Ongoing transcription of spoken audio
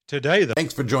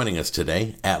Thanks for joining us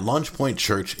today at Launch Point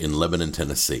Church in Lebanon,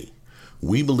 Tennessee.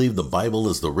 We believe the Bible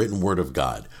is the written word of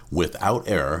God, without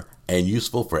error, and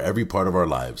useful for every part of our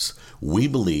lives. We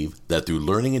believe that through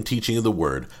learning and teaching of the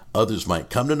word, others might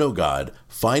come to know God,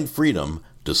 find freedom,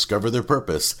 discover their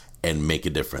purpose, and make a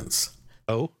difference.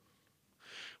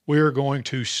 We're going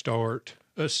to start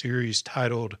a series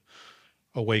titled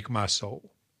Awake My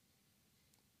Soul.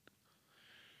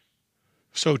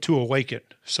 So to awaken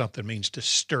something means to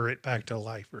stir it back to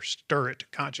life or stir it to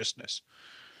consciousness.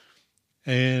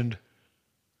 And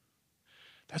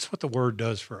that's what the word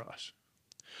does for us.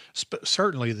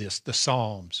 Certainly the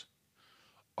Psalms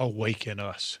awaken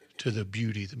us to the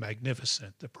beauty, the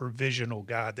magnificent, the provisional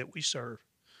God that we serve.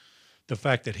 The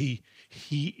fact that he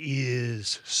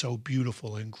is so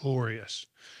beautiful and glorious.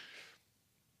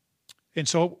 And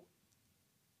so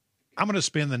I'm going to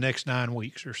spend the next 9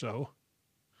 weeks or so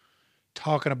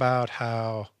talking about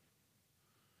how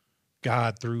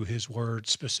God, through his word,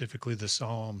 specifically the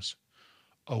Psalms,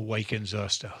 awakens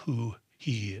us to who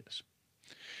he is.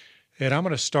 And I'm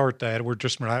going to start that. We're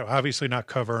obviously not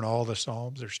covering all the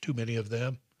Psalms. There's too many of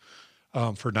them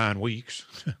for 9 weeks.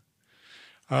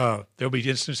 There'll be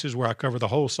instances where I cover the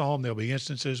whole Psalm. There'll be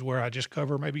instances where I just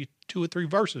cover maybe 2 or 3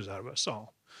 verses out of a Psalm.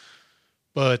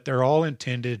 But they're all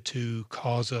intended to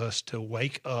cause us to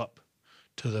wake up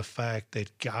to the fact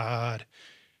that God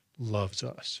loves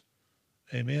us.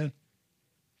 Amen.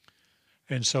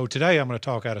 And so today I'm going to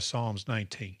talk out of Psalms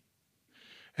 19.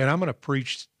 And I'm going to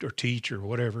preach or teach or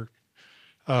whatever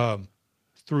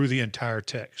through the entire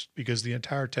text, because the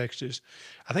entire text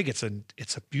I think it's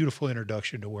a beautiful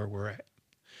introduction to where we're at.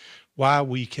 Why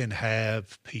we can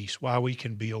have peace, why we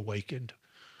can be awakened.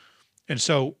 And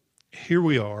so here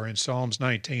we are in Psalms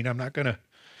 19. I'm not going to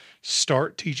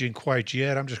start teaching quite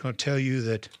yet. I'm just going to tell you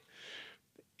that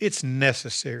it's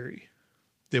necessary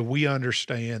that we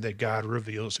understand that God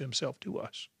reveals himself to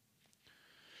us.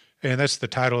 And that's the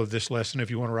title of this lesson,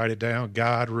 if you want to write it down.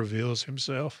 God reveals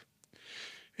himself.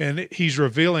 And he's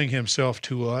revealing himself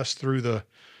to us through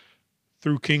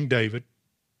King David,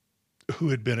 who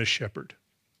had been a shepherd.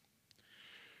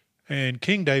 And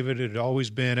King David had always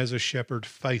been, as a shepherd,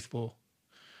 faithful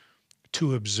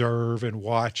to observe and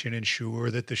watch and ensure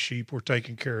that the sheep were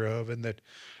taken care of and that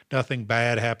nothing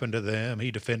bad happened to them.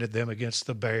 He defended them against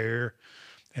the bear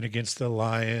and against the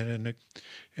lion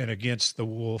and against the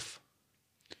wolf,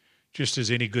 just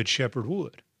as any good shepherd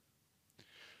would.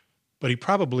 But he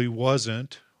probably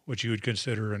wasn't what you would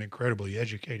consider an incredibly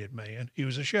educated man. He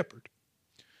was a shepherd.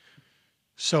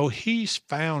 So he's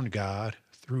found God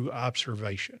through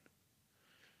observation,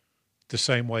 the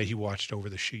same way he watched over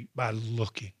the sheep, by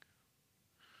looking.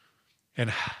 And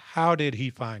how did he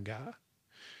find God?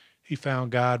 He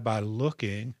found God by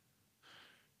looking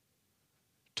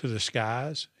to the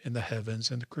skies and the heavens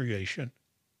and the creation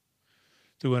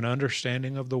through an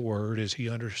understanding of the word as he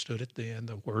understood it then.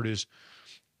 The word is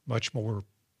much more,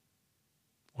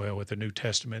 with the New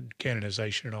Testament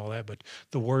canonization and all that, but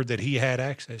the word that he had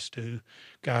access to,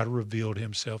 God revealed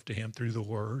himself to him through the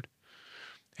word.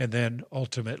 And then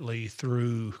ultimately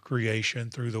through creation,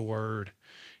 through the word,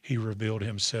 he revealed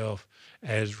himself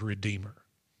as Redeemer.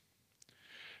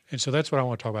 And so that's what I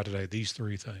want to talk about today, these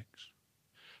 3 things.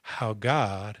 How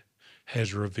God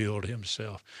has revealed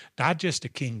himself, not just to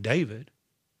King David,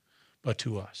 but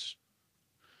to us.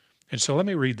 And so let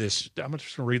me read this. I'm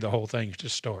just going to read the whole thing to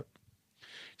start.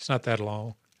 It's not that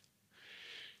long.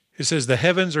 It says, "The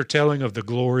heavens are telling of the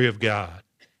glory of God,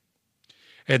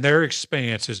 and their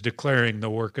expanse is declaring the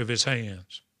work of his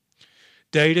hands.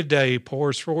 Day to day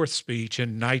pours forth speech,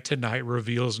 and night to night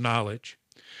reveals knowledge.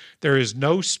 There is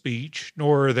no speech,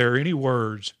 nor are there any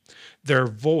words. Their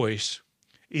voice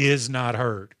is not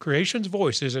heard." Creation's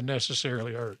voice isn't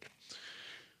necessarily heard.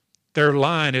 "Their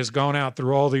line has gone out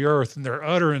through all the earth, and their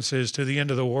utterances to the end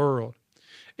of the world.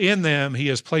 In them he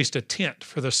has placed a tent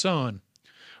for the sun,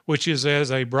 which is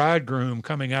as a bridegroom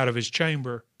coming out of his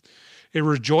chamber. It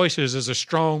rejoices as a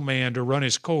strong man to run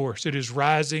his course. Its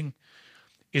rising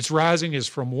is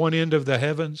from one end of the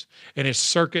heavens, and its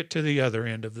circuit to the other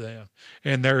end of them.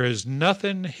 And there is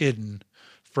nothing hidden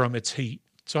from its heat."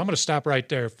 So I'm going to stop right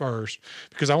there first,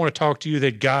 because I want to talk to you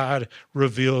that God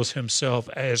reveals himself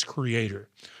as creator,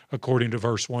 according to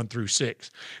verse 1 through 6.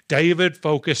 David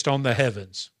focused on the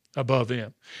heavens above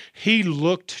him. He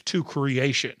looked to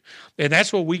creation. And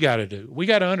that's what we got to do. We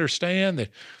got to understand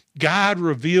that God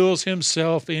reveals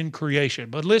himself in creation.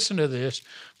 But listen to this.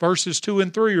 Verses 2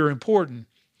 and 3 are important.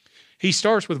 He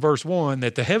starts with verse 1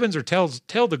 that the heavens are tell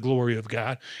the glory of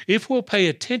God. If we'll pay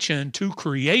attention to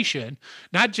creation,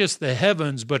 not just the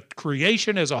heavens, but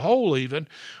creation as a whole even,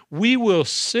 we will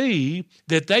see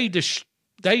that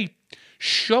they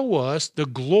show us the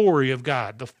glory of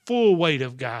God, the full weight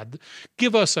of God,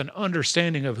 give us an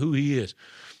understanding of who he is.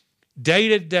 Day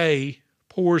to day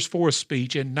pours forth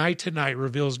speech, and night to night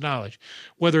reveals knowledge.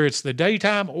 Whether it's the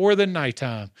daytime or the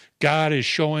nighttime, God is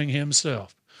showing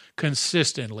himself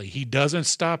consistently. He doesn't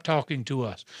stop talking to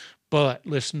us. But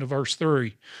listen to verse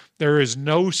 3. There is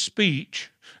no speech,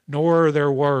 nor are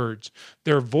there words.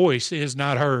 Their voice is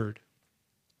not heard.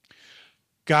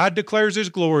 God declares his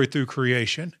glory through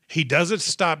creation. He doesn't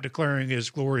stop declaring his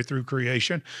glory through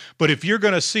creation. But if you're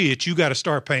going to see it, you got to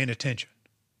start paying attention.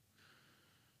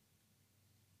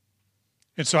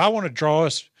 And so I want to draw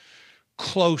us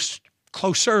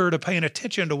closer to paying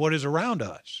attention to what is around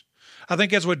us. I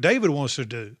think that's what David wants to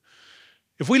do.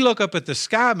 If we look up at the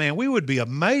sky, man, we would be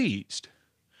amazed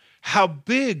how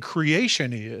big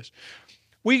creation is.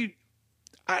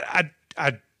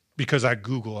 Because I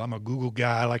Google, I'm a Google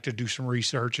guy. I like to do some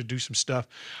research and do some stuff.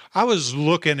 I was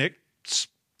looking at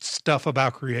stuff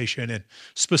about creation and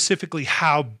specifically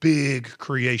how big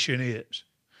creation is.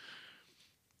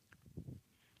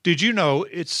 Did you know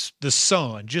it's the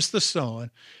sun, just the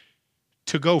sun,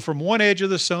 to go from one edge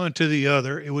of the sun to the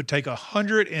other, it would take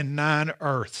 109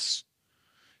 Earths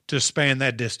to span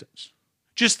that distance.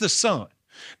 Just the sun.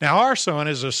 Now our sun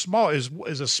is a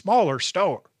smaller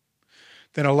star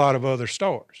than a lot of other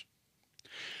stars.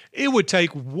 It would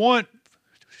take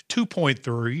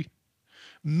 2.3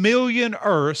 million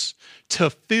Earths to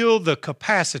fill the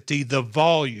capacity, the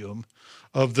volume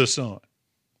of the sun.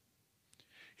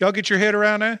 Y'all get your head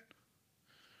around that?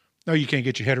 No, you can't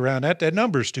get your head around that. That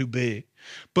number's too big.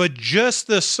 But just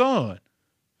the sun,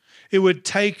 it would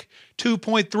take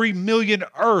 2.3 million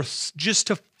Earths just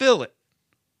to fill it,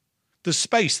 the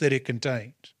space that it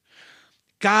contains.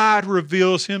 God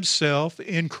reveals himself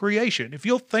in creation. If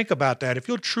you'll think about that, if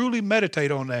you'll truly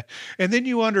meditate on that, and then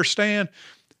you understand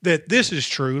that this is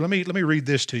true, let me read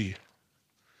this to you.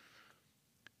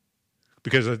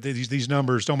 Because these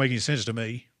numbers don't make any sense to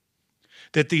me.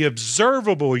 That the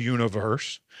observable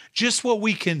universe, just what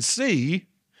we can see,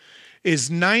 is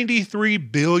 93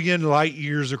 billion light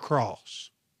years across.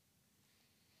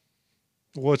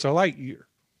 What's a light year?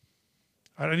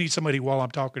 I don't need somebody while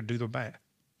I'm talking to do the math.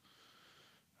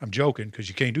 I'm joking because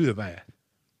you can't do the math.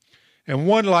 And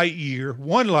one light year,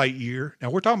 now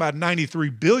we're talking about 93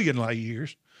 billion light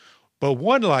years, but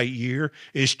one light year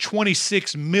is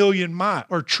 26 million miles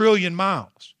or trillion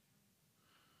miles.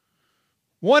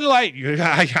 One light year,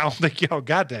 I don't think y'all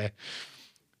got that.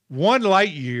 One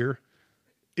light year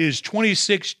is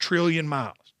 26 trillion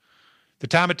miles. The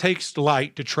time it takes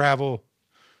light to travel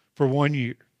for 1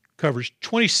 year covers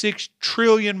 26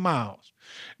 trillion miles.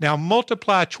 Now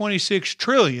multiply 26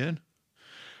 trillion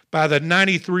by the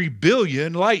 93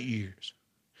 billion light years.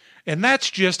 And that's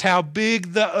just how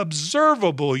big the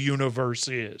observable universe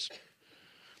is.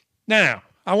 Now,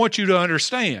 I want you to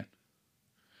understand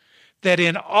that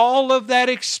in all of that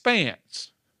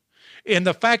expanse, in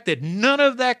the fact that none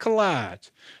of that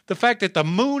collides, the fact that the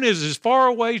moon is as far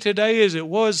away today as it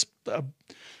was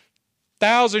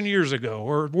 1,000 years ago,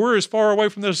 or we're as far away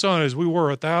from the sun as we were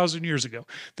 1,000 years ago,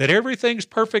 that everything's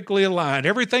perfectly aligned,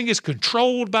 everything is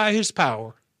controlled by his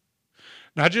power,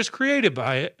 not just created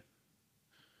by it,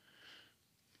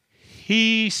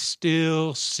 he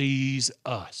still sees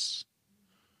us.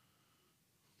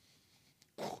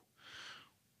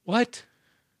 What?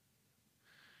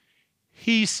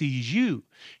 He sees you.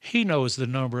 He knows the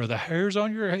number of the hairs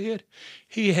on your head.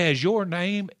 He has your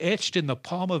name etched in the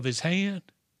palm of his hand.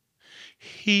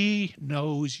 He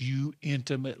knows you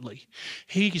intimately.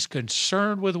 He's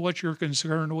concerned with what you're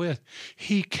concerned with.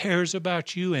 He cares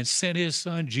about you and sent his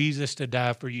son Jesus to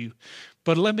die for you.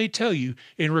 But let me tell you,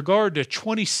 in regard to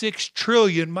 26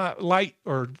 trillion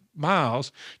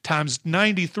miles times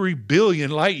 93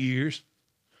 billion light years,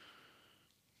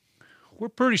 we're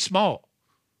pretty small.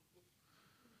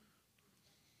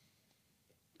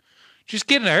 Just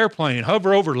get in an airplane,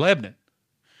 hover over Lebanon.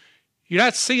 You're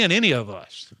not seeing any of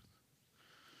us.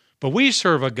 But we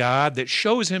serve a God that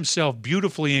shows himself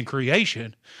beautifully in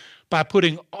creation by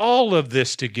putting all of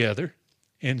this together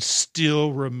and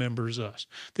still remembers us.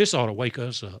 This ought to wake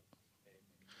us up.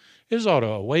 This ought to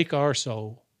awake our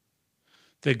soul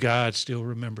that God still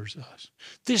remembers us.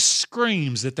 This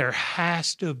screams that there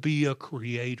has to be a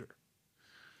creator.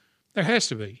 There has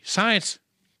to be. Science,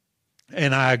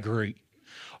 and I agree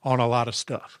on a lot of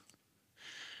stuff.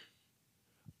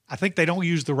 I think they don't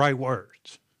use the right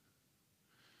words.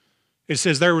 It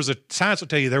says science will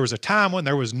tell you there was a time when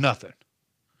there was nothing.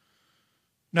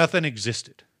 Nothing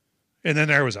existed. And then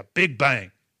there was a big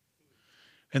bang.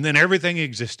 And then everything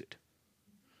existed.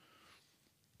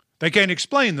 They can't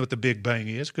explain what the Big Bang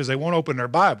is because they won't open their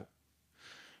Bible.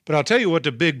 But I'll tell you what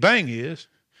the Big Bang is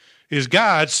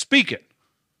God speaking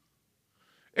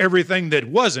everything that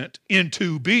wasn't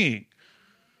into being.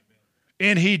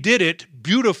 And he did it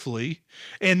beautifully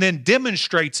and then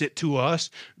demonstrates it to us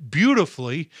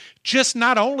beautifully, just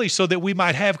not only so that we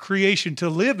might have creation to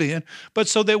live in, but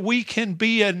so that we can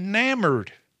be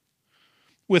enamored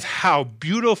with how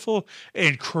beautiful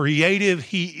and creative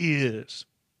he is.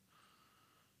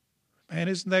 Man,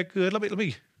 isn't that good? I'm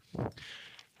going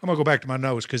to go back to my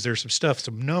notes because there's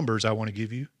some numbers I want to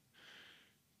give you.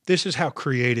 This is how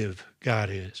creative God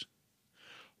is.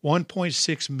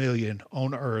 1.6 million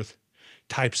on earth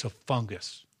types of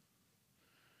fungus.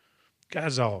 I'm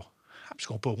just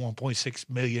going to put 1.6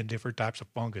 million different types of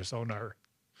fungus on earth.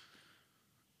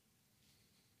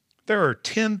 There are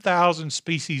 10,000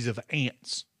 species of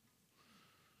ants,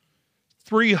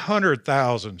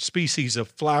 300,000 species of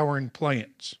flowering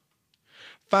plants,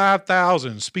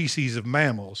 5,000 species of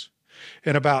mammals,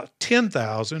 and about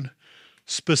 10,000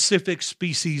 specific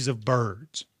species of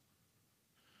birds.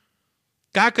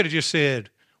 God could have just said,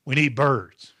 we need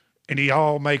birds, and he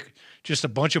all make just a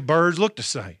bunch of birds look the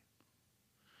same.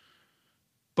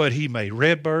 But he made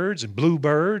red birds and blue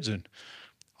birds and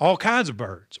all kinds of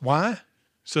birds. Why?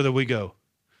 So that we go,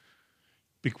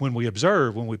 when we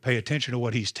observe, when we pay attention to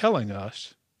what he's telling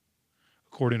us,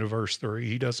 according to verse 3,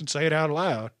 he doesn't say it out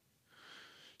loud,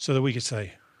 so that we can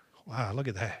say, wow, look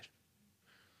at that.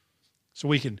 So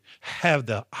we can have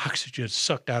the oxygen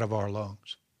sucked out of our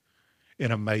lungs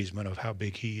in amazement of how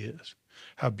big he is,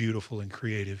 how beautiful and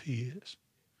creative he is.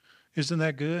 Isn't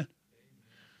that good?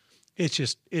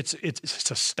 It's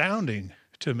astounding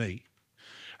to me.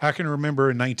 I can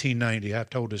remember in 1990, I've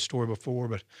told this story before,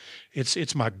 but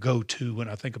it's my go-to when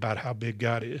I think about how big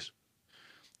God is.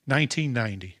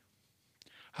 1990,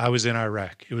 I was in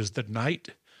Iraq. It was the night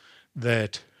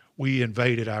that we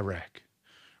invaded Iraq,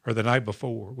 or the night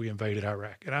before we invaded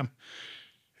Iraq.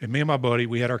 And me and my buddy,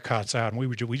 we had our cots out, and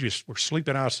we just were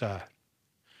sleeping outside.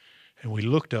 And we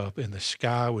looked up, and the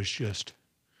sky was just,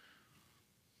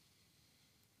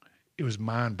 it was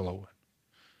mind-blowing.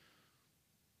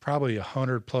 Probably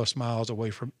 100+ miles away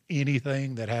from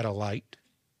anything that had a light.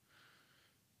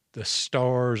 The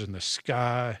stars in the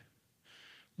sky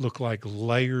looked like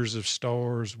layers of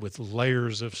stars with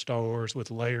layers of stars with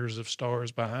layers of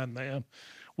stars behind them,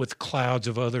 with clouds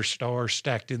of other stars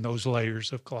stacked in those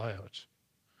layers of clouds.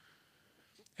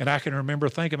 And I can remember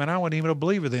thinking, man, I wasn't even a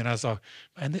believer then. I thought,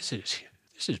 man, this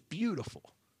is beautiful.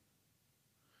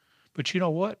 But you know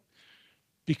what?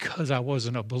 Because I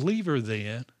wasn't a believer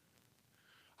then,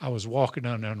 I was walking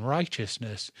in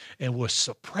unrighteousness and was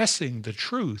suppressing the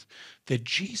truth that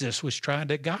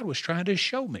God was trying to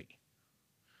show me.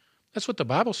 That's what the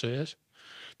Bible says.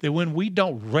 That when we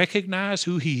don't recognize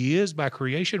who he is by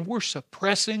creation, we're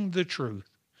suppressing the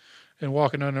truth and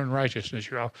walking in unrighteousness.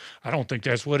 I don't think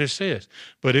that's what it says,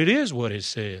 but it is what it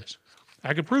says.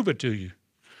 I can prove it to you.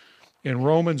 In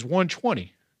Romans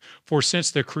 1:20, for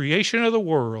since the creation of the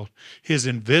world, his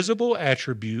invisible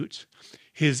attributes,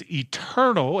 his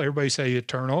eternal, everybody say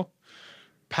eternal,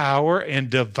 power and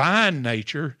divine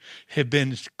nature have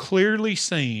been clearly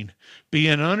seen,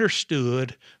 being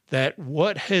understood that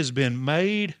what has been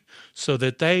made so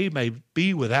that they may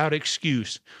be without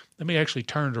excuse. Let me actually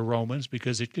turn to Romans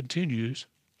because it continues.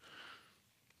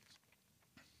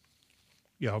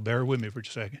 Y'all bear with me for a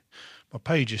second. My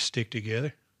pages stick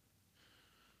together.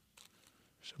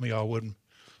 Some of y'all wouldn't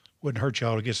hurt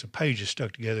y'all to get some pages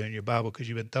stuck together in your Bible because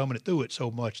you've been thumbing it through it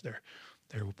so much they're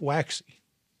waxy.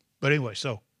 But anyway,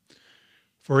 so,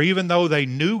 for even though they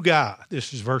knew God,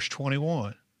 this is verse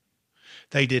 21,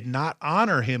 they did not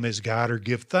honor him as God or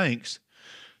give thanks.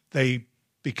 They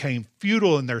became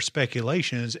futile in their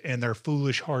speculations and their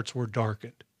foolish hearts were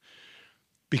darkened.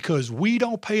 Because we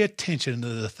don't pay attention to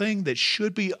the thing that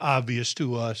should be obvious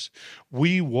to us,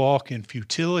 we walk in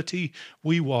futility,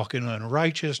 we walk in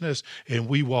unrighteousness, and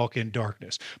we walk in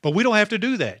darkness. But we don't have to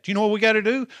do that. Do you know what we got to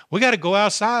do? We got to go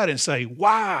outside and say,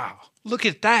 wow, look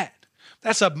at that.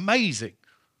 That's amazing.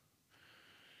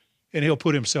 And he'll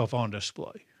put himself on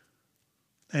display.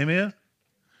 Amen?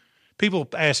 People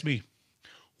ask me,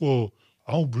 well,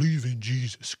 I don't believe in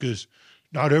Jesus because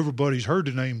not everybody's heard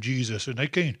the name Jesus, and they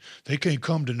can't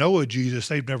come to know a Jesus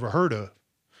they've never heard of.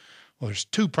 Well, there's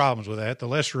two problems with that. The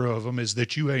lesser of them is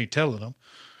that you ain't telling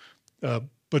them.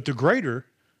 But the greater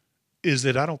is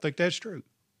that I don't think that's true.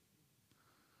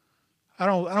 I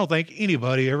don't think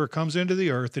anybody ever comes into the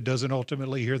earth that doesn't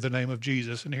ultimately hear the name of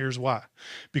Jesus. And here's why.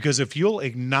 Because if you'll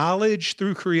acknowledge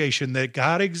through creation that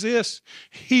God exists,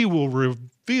 he will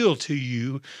reveal to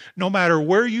you, no matter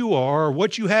where you are,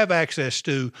 what you have access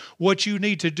to, what you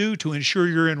need to do to ensure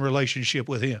you're in relationship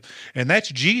with him. And that's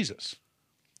Jesus.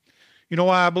 You know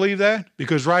why I believe that?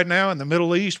 Because right now in the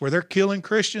Middle East, where they're killing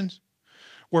Christians,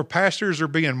 where pastors are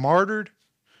being martyred,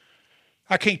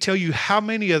 I can't tell you how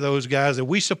many of those guys that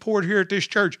we support here at this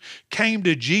church came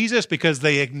to Jesus because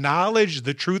they acknowledged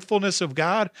the truthfulness of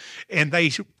God, and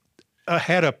they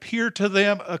had appear to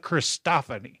them a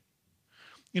Christophany.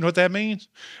 You know what that means?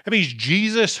 That means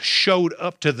Jesus showed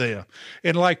up to them.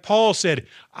 And like Paul said,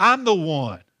 I'm the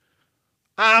one.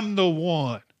 I'm the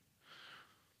one.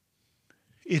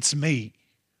 It's me.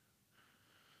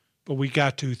 But we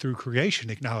got to, through creation,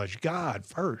 acknowledge God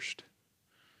first.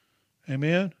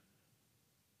 Amen?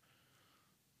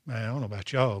 Man, I don't know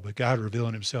about y'all, but God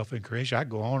revealing himself in creation, I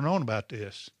go on and on about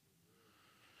this.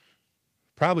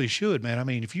 Probably should, man. I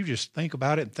mean, if you just think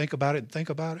about it and think about it and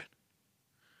think about it,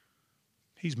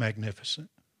 he's magnificent.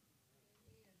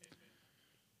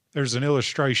 There's an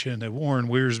illustration that Warren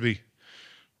Wiersbe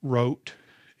wrote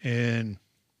in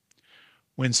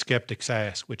When Skeptics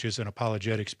Ask, which is an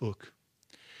apologetics book.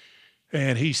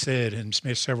 And he said, and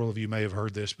several of you may have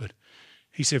heard this, but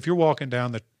he said, if you're walking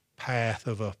down the path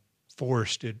of a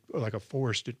forested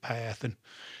path, and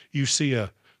you see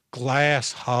a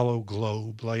glass hollow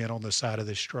globe laying on the side of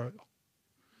this trail,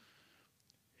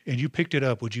 and you picked it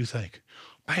up, would you think,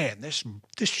 man, this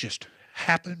just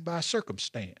happened by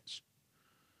circumstance?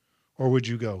 Or would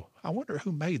you go, I wonder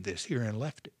who made this here and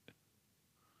left it?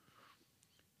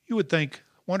 You would think,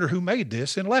 wonder who made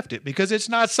this and left it, because it's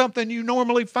not something you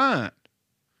normally find.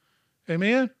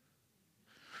 Amen?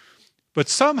 But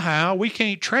somehow we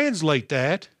can't translate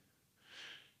that.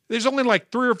 There's only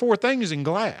like 3 or 4 things in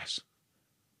glass.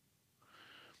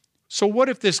 So what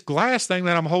if this glass thing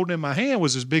that I'm holding in my hand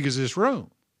was as big as this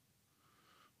room?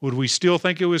 Would we still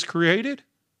think it was created?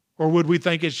 Or would we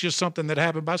think it's just something that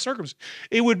happened by circumstance?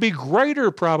 It would be greater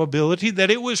probability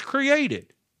that it was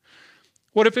created.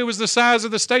 What if it was the size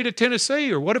of the state of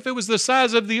Tennessee? Or what if it was the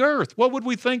size of the earth? What would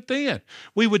we think then?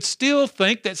 We would still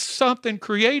think that something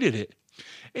created it.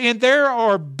 And there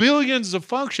are billions of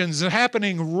functions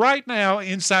happening right now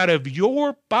inside of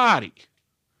your body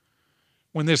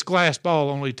when this glass ball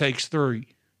only takes 3.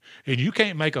 And you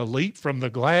can't make a leap from the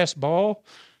glass ball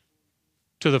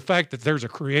to the fact that there's a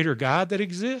creator God that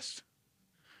exists.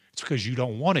 It's because you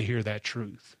don't want to hear that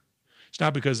truth. It's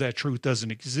not because that truth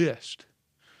doesn't exist.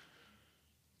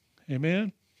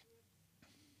 Amen?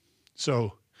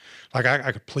 So, like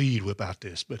I could plead about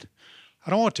this, but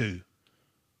I don't want to.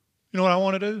 You know what I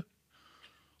want to do?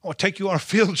 I want to take you on a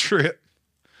field trip.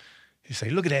 You say,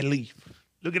 look at that leaf.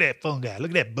 Look at that fungi.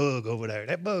 Look at that bug over there.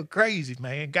 That bug crazy,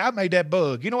 man. God made that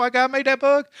bug. You know why God made that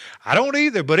bug? I don't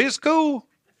either, but it's cool.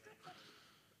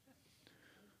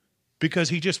 Because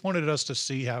he just wanted us to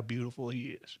see how beautiful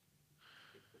he is.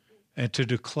 And to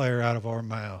declare out of our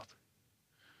mouth,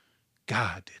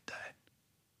 God did that.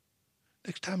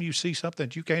 Next time you see something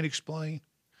that you can't explain,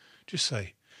 just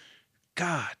say,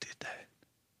 God did that.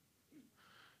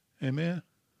 Amen?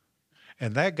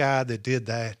 And that God that did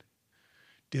that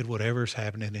did whatever's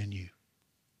happening in you.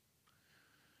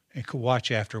 And could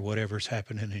watch after whatever's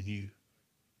happening in you.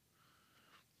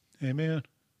 Amen?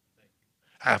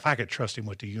 If I could trust him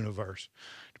with the universe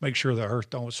to make sure the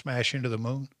earth don't smash into the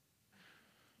moon,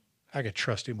 I could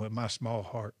trust him with my small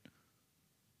heart.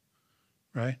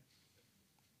 Right?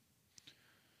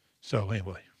 So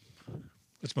anyway,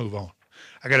 let's move on.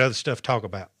 I got other stuff to talk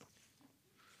about.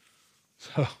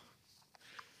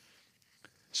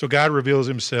 So God reveals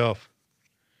himself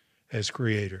as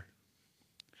creator.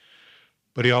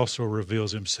 But he also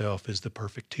reveals himself as the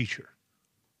perfect teacher.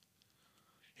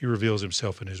 He reveals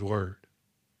himself in his word.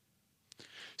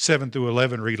 7 through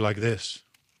 11 read like this.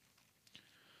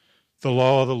 The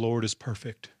law of the Lord is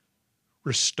perfect,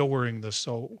 restoring the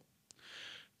soul.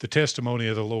 The testimony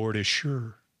of the Lord is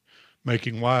sure,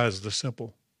 making wise the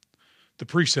simple. The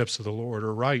precepts of the Lord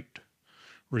are right,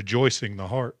 rejoicing the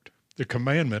heart. The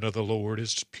commandment of the Lord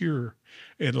is pure,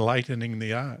 enlightening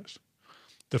the eyes.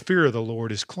 The fear of the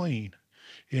Lord is clean,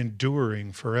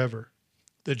 enduring forever.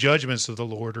 The judgments of the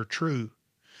Lord are true.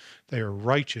 They are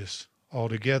righteous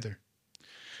altogether.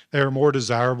 They are more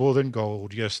desirable than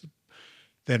gold, yes,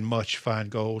 than much fine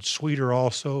gold, sweeter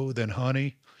also than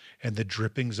honey and the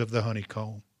drippings of the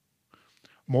honeycomb.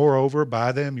 Moreover,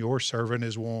 by them your servant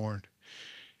is warned.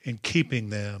 In keeping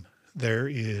them, there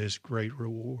is great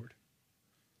reward.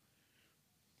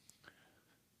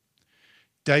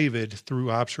 David, through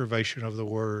observation of the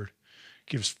word,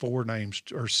 gives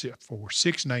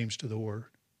six names to the word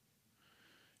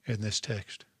in this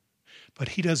text. But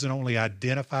he doesn't only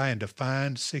identify and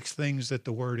define six things that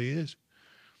the word is,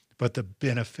 but the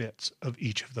benefits of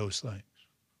each of those things.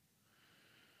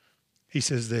 He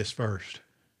says this first.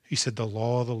 He said, the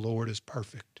law of the Lord is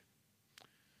perfect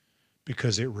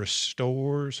because it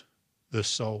restores the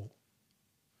soul.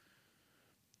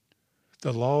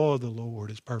 The law of the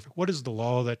Lord is perfect. What is the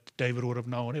law that David would have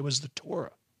known? It was the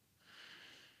Torah.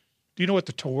 Do you know what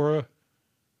the Torah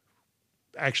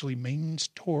actually means,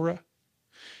 Torah?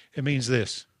 It means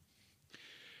this.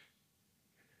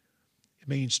 It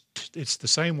means, it's the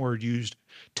same word used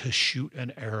to shoot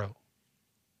an arrow.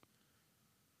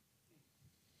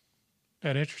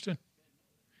 That interesting?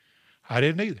 I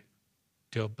didn't either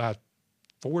till about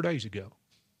 4 days ago.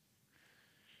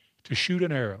 To shoot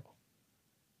an arrow.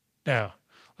 Now,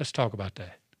 let's talk about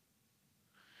that.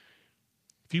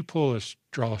 If you pull a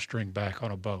drawstring back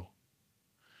on a bow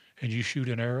and you shoot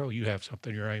an arrow, you have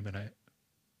something you're aiming at.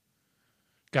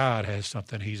 God has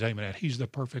something he's aiming at. He's the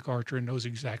perfect archer and knows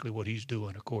exactly what he's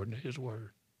doing according to his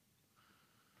word.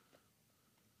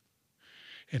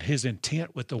 And his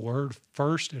intent with the word,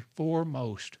 first and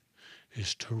foremost,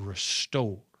 is to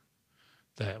restore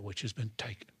that which has been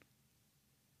taken.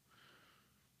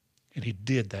 And he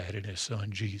did that in his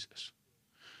son, Jesus.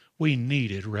 We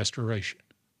needed restoration.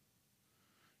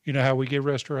 You know how we get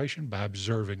restoration? By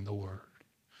observing the word,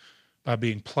 by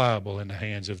being pliable in the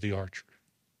hands of the archer.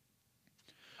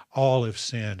 All have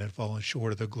sinned and fallen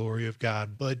short of the glory of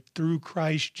God, but through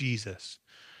Christ Jesus,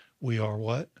 we are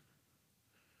what?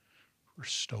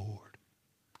 Restored,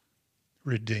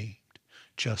 redeemed,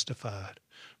 justified,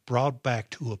 brought back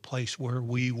to a place where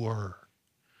we were,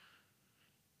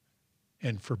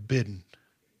 and forbidden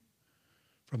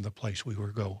from the place we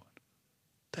were going.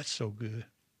 That's so good.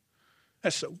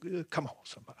 That's so good. Come on,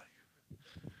 somebody.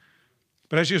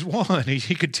 But that's just one.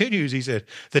 He continues, he said,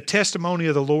 the testimony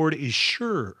of the Lord is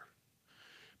sure,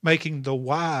 making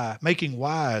wise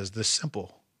the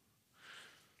simple.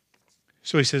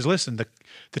 So he says, listen,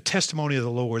 the testimony of the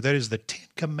Lord, that is the 10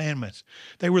 Commandments.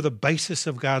 They were the basis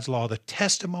of God's law, the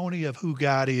testimony of who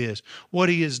God is, what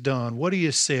he has done, what he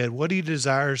has said, what he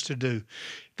desires to do.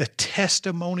 The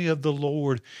testimony of the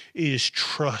Lord is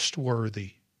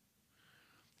trustworthy,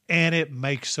 and it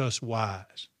makes us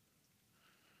wise.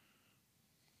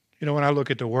 You know, when I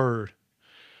look at the word,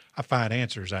 I find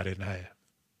answers I didn't have.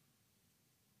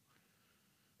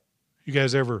 You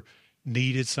guys ever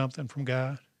needed something from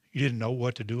God? You didn't know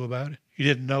what to do about it? You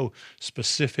didn't know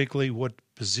specifically what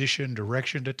position,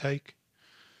 direction to take?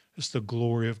 It's the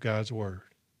glory of God's word.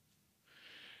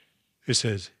 It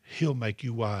says, he'll make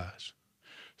you wise.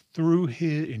 Through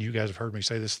his, and you guys have heard me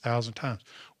say this 1,000 times,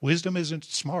 wisdom isn't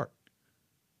smart.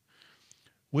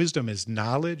 Wisdom is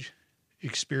knowledge,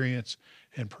 experience,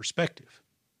 and perspective.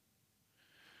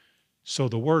 So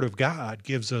the word of God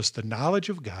gives us the knowledge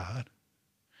of God,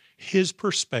 his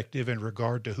perspective in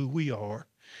regard to who we are,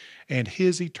 and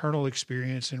his eternal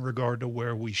experience in regard to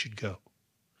where we should go.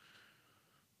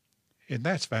 And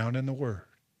that's found in the word.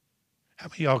 How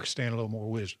many of y'all can stand a little more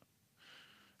wisdom?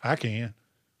 I can.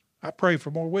 I pray for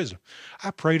more wisdom.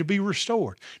 I pray to be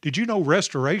restored. Did you know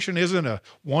restoration isn't a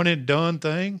one and done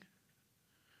thing?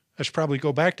 Let's probably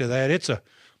go back to that. It's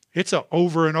a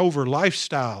over and over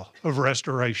lifestyle of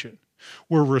restoration.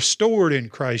 We're restored in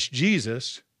Christ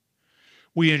Jesus.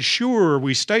 We ensure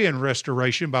we stay in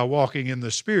restoration by walking in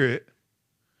the Spirit.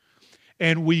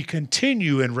 And we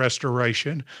continue in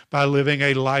restoration by living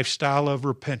a lifestyle of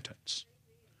repentance.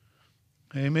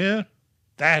 Amen?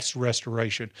 That's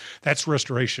restoration. That's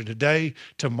restoration today,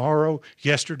 tomorrow,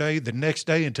 yesterday, the next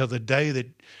day, until the day that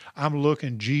I'm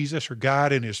looking Jesus or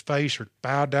God in his face or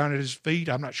bowed down at his feet.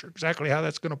 I'm not sure exactly how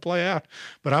that's going to play out,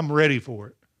 but I'm ready for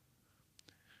it.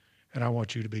 And I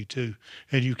want you to be too.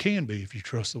 And you can be if you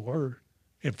trust the word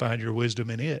and find your wisdom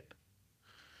in it.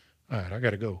 All right, I got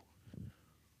to go.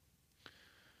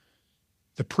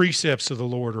 The precepts of the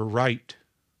Lord are right,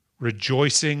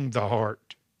 rejoicing the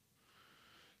heart.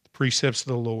 The precepts of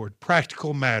the Lord,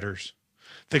 practical matters,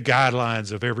 the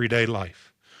guidelines of everyday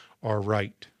life are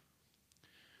right.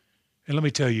 And let me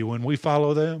tell you, when we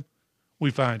follow them, we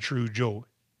find true joy.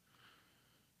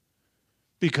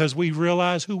 Because we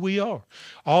realize who we are.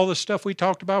 All the stuff we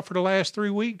talked about for the last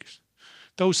 3 weeks,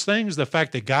 those things, the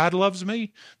fact that God loves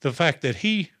me, the fact that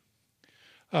he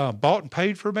bought and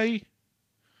paid for me,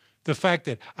 the fact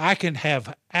that I can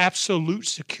have absolute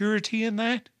security in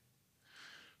that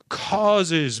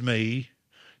causes me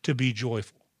to be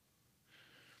joyful.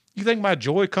 You think my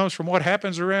joy comes from what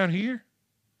happens around here?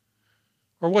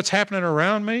 Or what's happening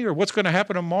around me? Or what's going to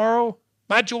happen tomorrow?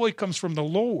 My joy comes from the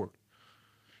Lord.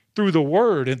 through the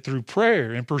word and through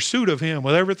prayer in pursuit of him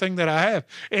with everything that I have.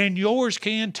 And yours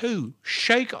can too.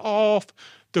 Shake off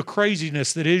the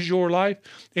craziness that is your life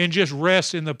and just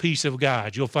rest in the peace of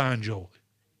God. You'll find joy.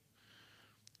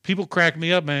 People crack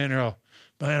me up, man. They're all,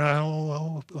 man, I don't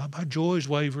know, my joy's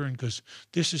wavering because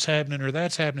this is happening or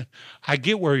that's happening. I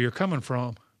get where you're coming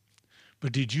from.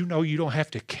 But did you know you don't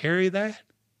have to carry that?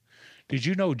 Did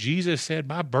you know Jesus said,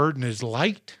 my burden is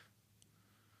light?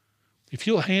 If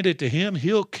you'll hand it to him,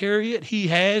 he'll carry it. He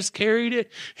has carried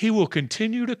it. He will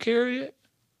continue to carry it.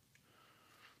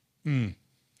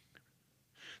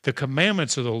 The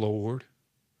commandments of the Lord,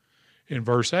 in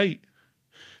verse 8,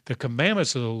 the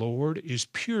commandments of the Lord is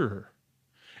pure,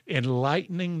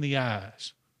 enlightening the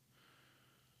eyes.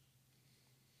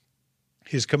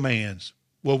 His commands,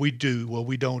 what we do, what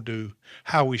we don't do,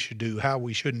 how we should do, how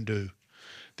we shouldn't do.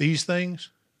 These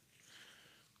things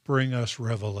bring us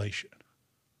revelation.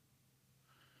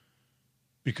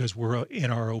 Because we're in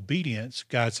our obedience,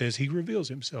 God says he reveals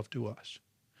himself to us.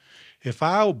 If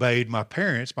I obeyed my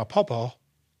parents, my pawpaw,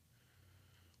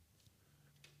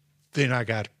 then I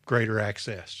got greater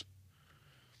access.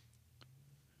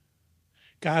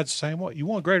 God's saying, what? You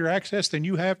want greater access than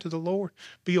you have to the Lord?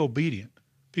 Be obedient.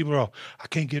 People are all, I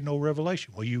can't get no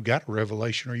revelation. Well, you got a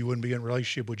revelation or you wouldn't be in a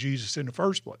relationship with Jesus in the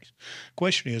first place.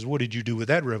 Question is, what did you do with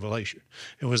that revelation?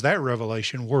 And was that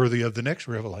revelation worthy of the next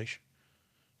revelation?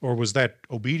 Or was that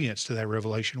obedience to that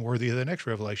revelation worthy of the next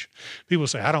revelation? People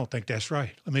say, I don't think that's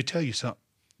right. Let me tell you something.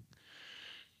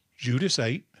 Judas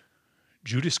ate.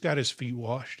 Judas got his feet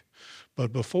washed.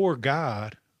 But before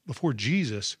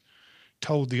Jesus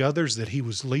told the others that he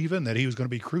was leaving, that he was going to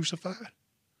be crucified,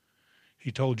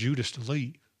 he told Judas to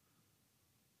leave.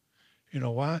 You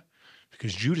know why?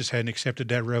 Because Judas hadn't accepted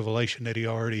that revelation that he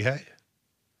already had.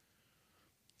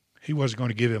 He wasn't going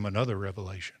to give him another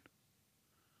revelation.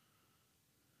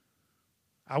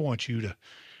 I want you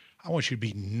to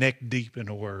be neck deep in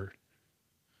the Word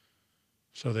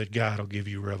so that God will give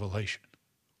you revelation,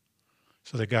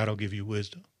 so that God will give you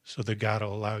wisdom, so that God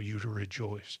will allow you to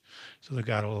rejoice, so that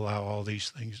God will allow all these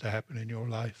things to happen in your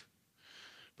life.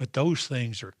 But those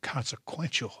things are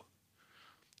consequential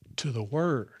to the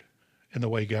Word and the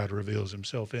way God reveals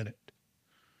himself in it.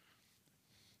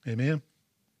 Amen?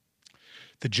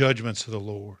 The judgments of the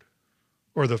Lord,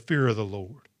 or the fear of the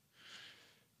Lord,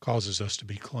 causes us to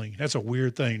be clean. That's a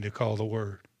weird thing to call the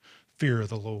word, fear of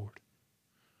the Lord.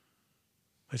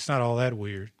 It's not all that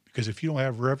weird, because if you don't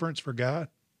have reverence for God,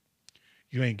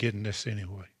 you ain't getting this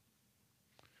anyway.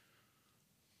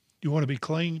 You want to be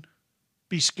clean?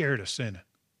 Be scared of sinning.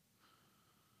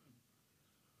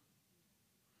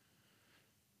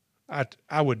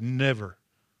 I would never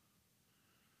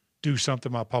do something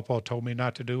my papa told me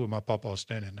not to do with my papa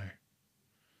standing there.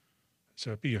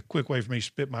 So it'd be a quick way for me to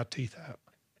spit my teeth out.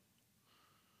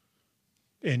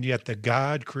 And yet the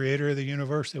God, creator of the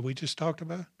universe that we just talked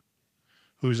about,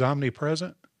 who's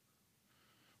omnipresent,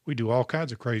 we do all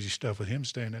kinds of crazy stuff with him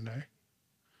standing there.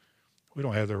 We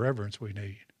don't have the reverence we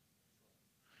need.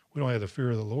 We don't have the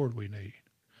fear of the Lord we need.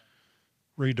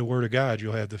 Read the Word of God,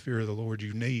 you'll have the fear of the Lord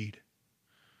you need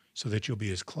so that you'll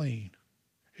be as clean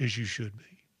as you should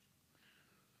be.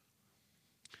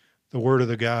 The Word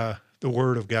of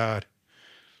God,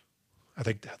 I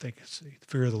think it's the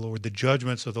fear of the Lord. The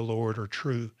judgments of the Lord are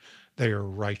true. They are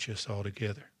righteous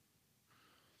altogether.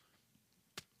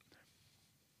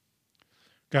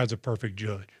 God's a perfect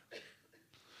judge.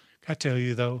 Can I tell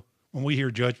you, though, when we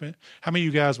hear judgment, how many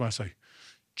of you guys, when I say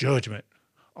judgment,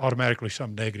 automatically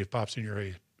something negative pops in your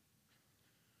head?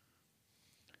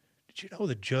 Did you know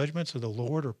the judgments of the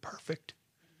Lord are perfect?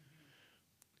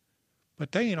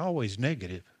 But they ain't always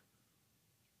negative.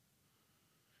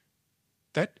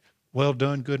 That well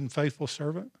done, good and faithful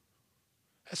servant,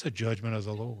 that's a judgment of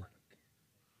the Lord.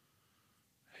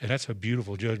 And that's a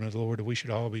beautiful judgment of the Lord that we should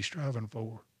all be striving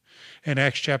for. In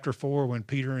Acts chapter 4, when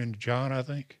Peter and John, I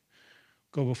think,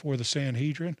 go before the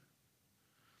Sanhedrin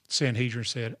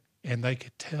said, and they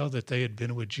could tell that they had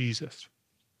been with Jesus.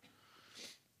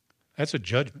 That's a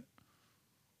judgment,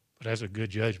 but that's a good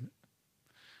judgment.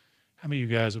 How many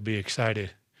of you guys would be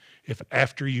excited if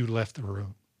after you left the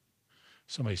room,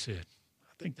 somebody said,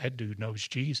 I think that dude knows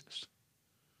Jesus?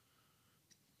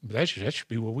 But that should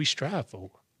be what we strive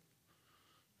for.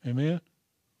 Amen?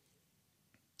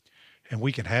 And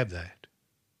we can have that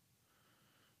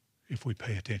if we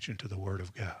pay attention to the Word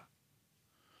of God.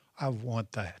 I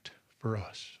want that for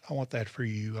us. I want that for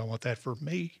you. I want that for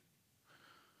me.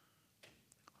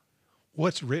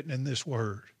 What's written in this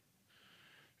Word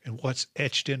and what's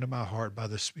etched into my heart by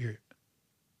the Spirit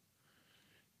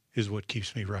is what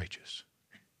keeps me righteous.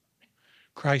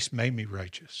 Christ made me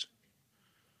righteous.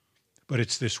 But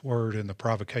it's this word and the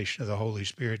provocation of the Holy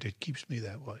Spirit that keeps me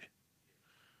that way.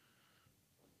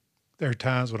 There are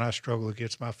times when I struggle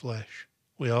against my flesh.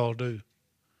 We all do.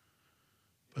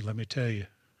 But let me tell you,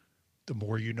 the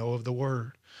more you know of the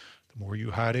word, the more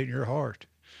you hide it in your heart,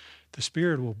 the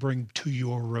Spirit will bring to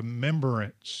your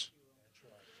remembrance.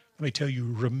 Let me tell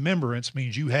you, remembrance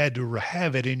means you had to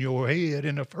have it in your head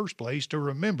in the first place to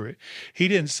remember it. He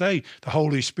didn't say the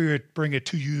Holy Spirit bring it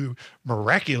to you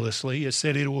miraculously. It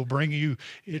said it will bring you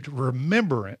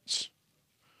remembrance.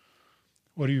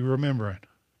 What are you remembering?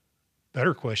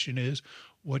 Better question is,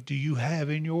 what do you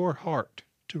have in your heart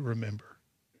to remember?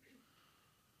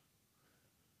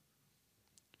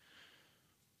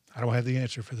 I don't have the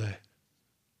answer for that.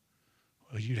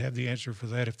 Well, you'd have the answer for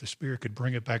that if the Spirit could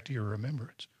bring it back to your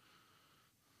remembrance.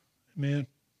 Amen.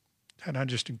 And I'm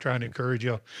just trying to encourage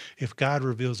y'all. If God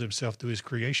reveals himself through his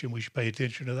creation, we should pay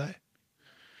attention to that.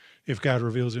 If God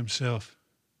reveals himself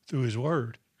through his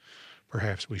word,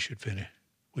 perhaps we should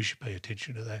pay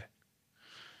attention to that.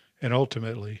 And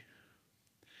ultimately,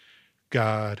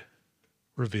 God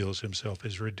reveals himself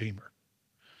as Redeemer.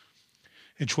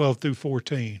 In 12 through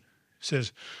 14, it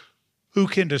says, who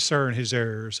can discern his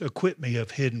errors? Acquit me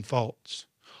of hidden faults.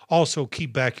 Also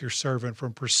keep back your servant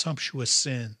from presumptuous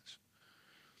sins.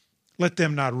 Let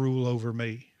them not rule over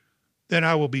me. Then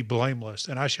I will be blameless,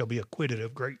 and I shall be acquitted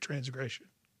of great transgression.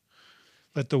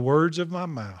 Let the words of my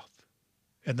mouth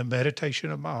and the meditation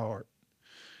of my heart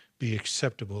be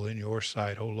acceptable in your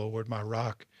sight, O Lord, my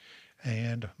rock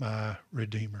and my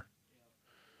Redeemer.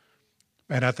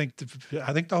 And I think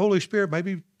the Holy Spirit may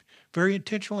be very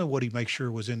intentional in what he makes sure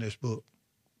was in this book.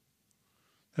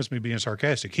 That's me being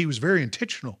sarcastic. He was very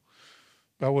intentional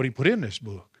about what he put in this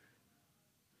book.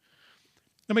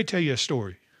 Let me tell you a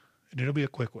story, and it'll be a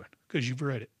quick one because you've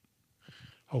read it,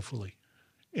 hopefully.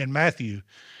 In Matthew,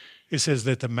 it says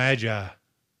that the Magi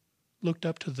looked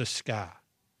up to the sky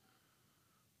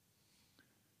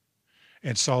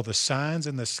and saw the signs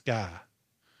in the sky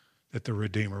that the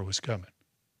Redeemer was coming.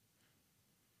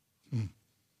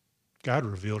 God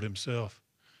revealed himself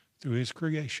through his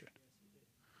creation.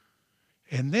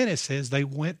 And then it says they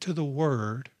went to the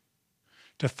Word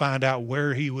to find out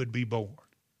where he would be born.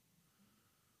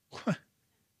 What?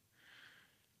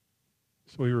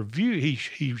 So he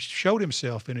showed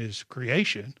himself in his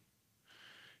creation.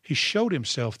 He showed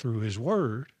himself through his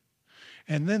Word.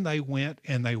 And then they went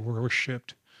and they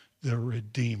worshiped the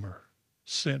Redeemer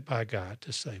sent by God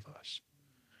to save us.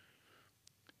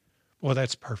 Well,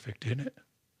 that's perfect, isn't it?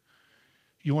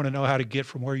 You want to know how to get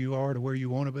from where you are to where you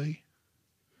want to be?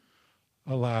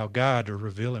 Allow God to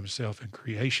reveal himself in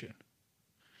creation.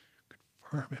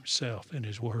 Confirm himself in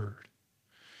his word.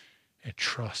 And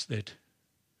trust that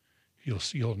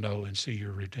you'll know and see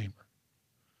your Redeemer.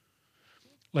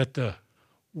 Let the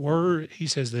word, he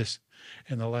says this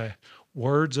in the last,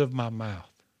 words of my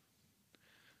mouth,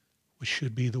 which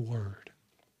should be the word,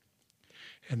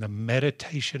 and the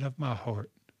meditation of my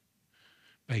heart,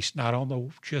 based not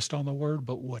on just on the word,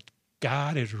 but what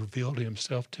God has revealed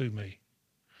himself to me,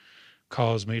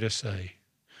 cause me to say,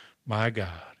 my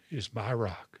God is my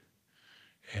rock,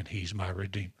 and he's my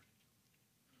Redeemer.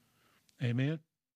 Amen.